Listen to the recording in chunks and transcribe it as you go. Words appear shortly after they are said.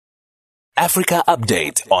Afrika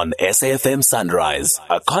Update on SAFM Sunrise,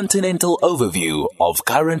 a continental overview of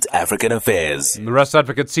current African affairs. The Rust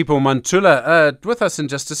advocate Sipho Mantula with us in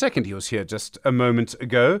just a second. He was here just a moment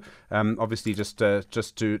ago. Obviously, just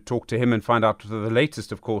to talk to him and find out the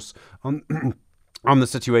latest, of course, on on the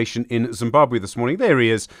situation in Zimbabwe this morning. There he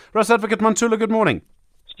is. Rust advocate Mantula, good morning.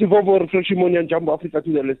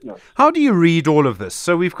 How do you read all of this?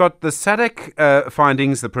 So we've got the SADC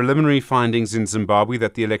findings, the preliminary findings in Zimbabwe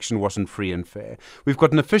that the election wasn't free and fair. We've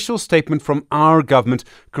got an official statement from our government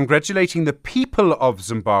congratulating the people of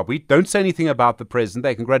Zimbabwe. Don't say anything about the president.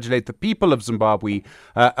 They congratulate the people of Zimbabwe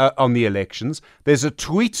on the elections. There's a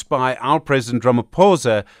tweet by our President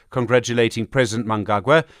Ramaphosa congratulating President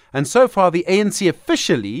Mnangagwa. And so far, the ANC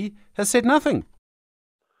officially has said nothing.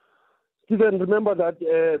 Stephen, remember that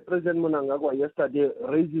President Mnangagwa yesterday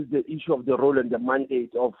raises the issue of the role and the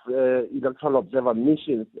mandate of electoral observer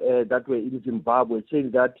missions that were in Zimbabwe,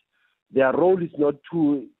 saying that their role is not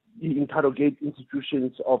to interrogate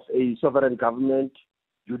institutions of a sovereign government,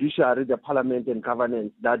 judiciary, the parliament and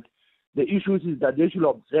governance, that the issues is that they should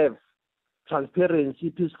observe transparency,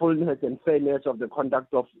 peacefulness and fairness of the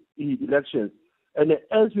conduct of elections. And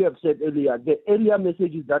as we have said earlier, the earlier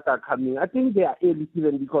messages that are coming, I think they are early,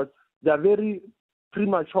 Stephen, because they are very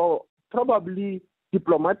premature, probably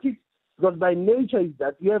diplomatic, because by nature is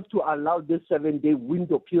that you have to allow this 7-day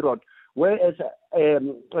window period, whereas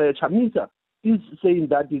Chamisa is saying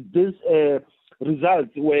that these results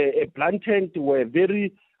were blatant, were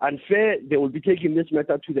very unfair. They will be taking this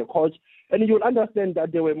matter to the courts. And you'll understand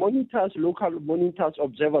that there were monitors, local monitors,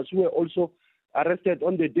 observers who were also arrested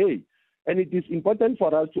on the day. And it is important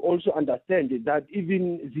for us to also understand that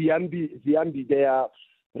even Ziambi, they are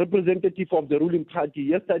representative of the ruling party,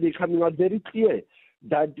 yesterday coming out very clear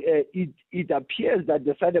that it appears that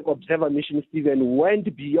the SADC observer mission, Stephen,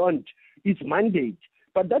 went beyond its mandate.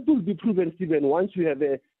 But that will be proven, Stephen, once we have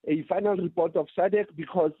a final report of SADC,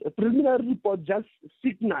 because a preliminary report just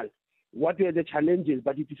signals what were the challenges,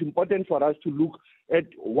 but it is important for us to look at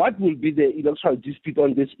what will be the electoral dispute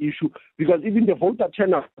on this issue, because even the voter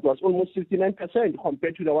turnout was almost 69%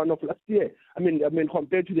 compared to the one of last year. I mean,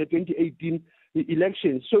 compared to the 2018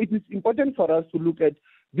 elections. So it is important for us to look at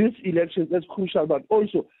these elections as crucial, but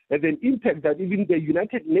also have an impact that even the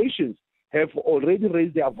United Nations have already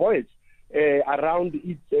raised their voice around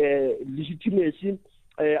its legitimacy,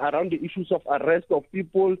 around the issues of arrest of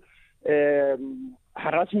people,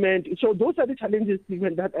 harassment. So those are the challenges,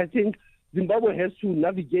 Stephen, that I think Zimbabwe has to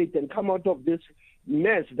navigate and come out of this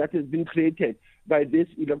mess that has been created by this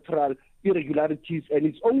electoral irregularities. And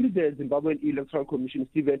it's only the Zimbabwean Electoral Commission,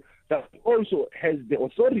 Stephen, that also has the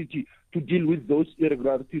authority to deal with those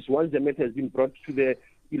irregularities once the matter has been brought to the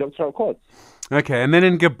electoral court. Okay, and then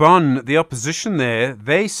in Gabon, the opposition there,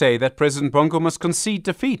 they say that President Bongo must concede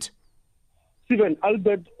defeat. Stephen,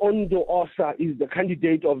 Albert Ondo Ossa is the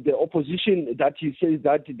candidate of the opposition that he says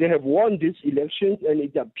that they have won these elections, and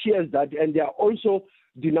it appears that, and they are also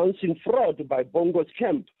denouncing fraud by Bongo's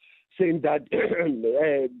camp, saying that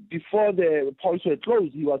before the polls were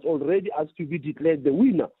closed, he was already asked to be declared the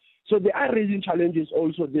winner. So they are raising challenges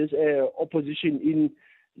also, this opposition in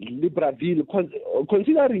Libreville,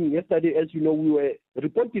 considering yesterday, as you know, we were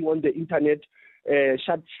reporting on the internet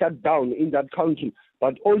shut down in that country,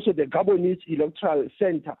 but also the Gabonese Electoral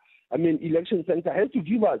Center, Election Center, has to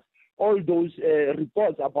give us all those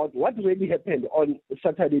reports about what really happened on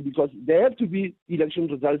Saturday, because there have to be election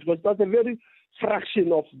results, because that's a very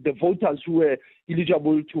fraction of the voters who were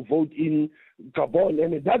eligible to vote in Gabon.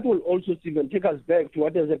 And that will also even take us back to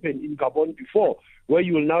what has happened in Gabon before, where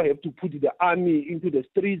you will now have to put the army into the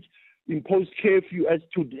streets, impose curfew as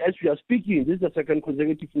we are speaking. This is the second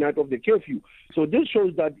consecutive night of the curfew. So this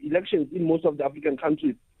shows that elections in most of the African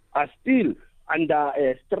countries are still under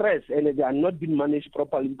stress, and they are not being managed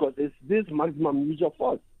properly because there's this maximum use of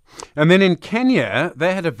force. And then in Kenya,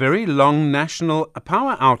 they had a very long national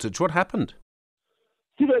power outage. What happened?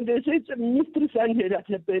 Stephen, they say it's a mystery Sunday that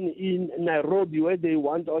happened in Nairobi, where they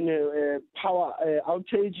went on a power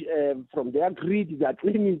outage from their grid. They are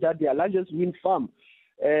claiming that their largest wind farm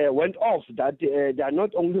went off, that they are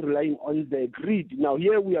not only relying on the grid. Now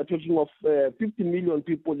here we are talking of 50 million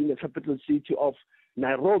people in the capital city of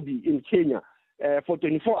Nairobi in Kenya. For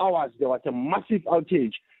 24 hours there was a massive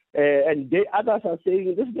outage. And others are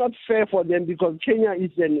saying this is not fair for them because Kenya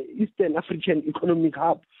is an Eastern African economic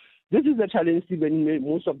hub. This is the challenge even in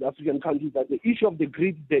most of the African countries, that the issue of the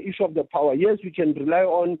grid, the issue of the power. Yes, we can rely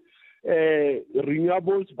on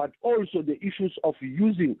renewables, but also the issues of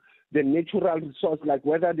using the natural resource, like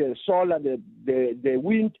whether the solar, the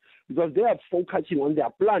wind, because they are focusing on their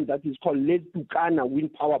plant that is called Lake Turkana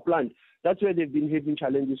wind power plant. That's where they've been having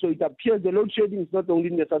challenges. So it appears the load shedding is not only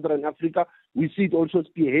in the Southern Africa, we see it also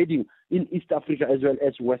spearheading in East Africa as well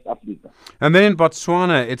as West Africa. And then in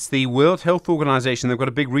Botswana, it's the World Health Organization. They've got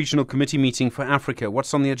a big regional committee meeting for Africa.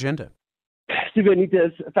 What's on the agenda? Stephen, it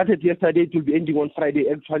has started yesterday. It will be ending on Friday.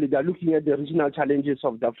 Actually, they're looking at the regional challenges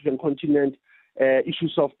of the African continent,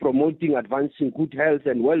 issues of promoting, advancing good health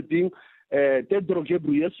and well-being. Tedros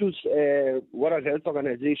Ghebreyesus, World Health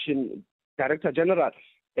Organization Director General,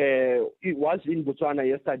 he was in Botswana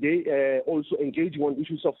yesterday, also engaging on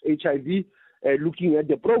issues of HIV, looking at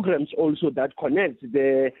the programs also that connect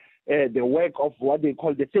the work of what they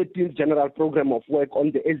call the 13th General Program of Work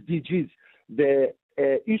on the SDGs, the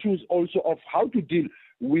issues also of how to deal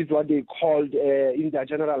with what they called in their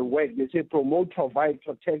general work. They say promote, provide,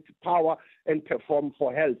 protect, power, and perform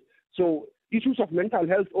for health. So issues of mental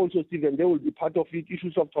health also, Stephen, they will be part of it.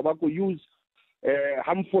 Issues of tobacco use,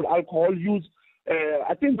 harmful alcohol use.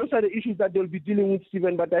 I think those are the issues that they'll be dealing with,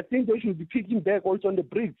 Stephen, but I think they should be picking back also on the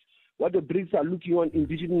BRICS, what the BRICS are looking on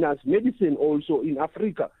indigenous medicine also in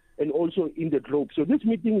Africa and also in the globe. So this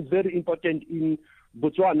meeting is very important in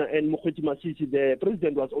Botswana, and Mokgweetsi Masisi, the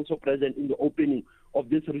president, was also present in the opening of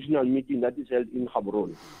this regional meeting that is held in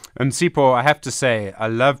Gaborone. And Sipho, I have to say, I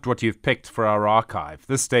loved what you've picked for our archive.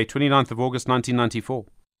 This day, 29th of August, 1994.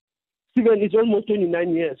 Stephen, it's almost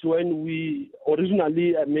 29 years when we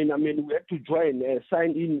originally, we had to join,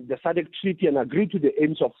 sign in the SADC treaty and agree to the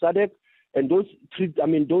aims of SADC. And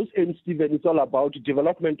those aims, Stephen, it's all about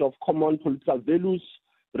development of common political values,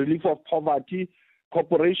 relief of poverty,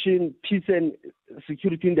 cooperation, peace and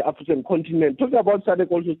security in the African continent. Talking about SADC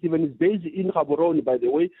also, Stephen, is based in Gaborone, by the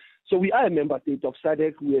way. So we are a member state of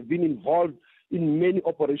SADC. We have been involved in many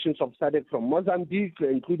operations of SADC from Mozambique,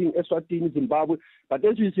 including Eswatini, Zimbabwe. But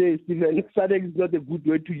as you say, Stephen, SADC is not a good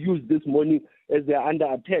way to use this morning as they are under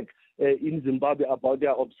attack in Zimbabwe about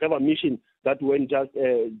their observer mission that went just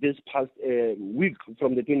this past week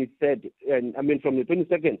from the 23rd, from the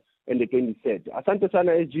 22nd and the 23rd. Asante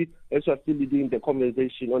Sana SG, as we are still leading the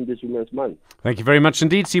conversation on this Women's Month. Thank you very much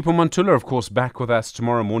indeed. Sipho Mantula, of course, back with us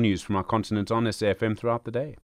tomorrow. More news from our continent on SAFM throughout the day.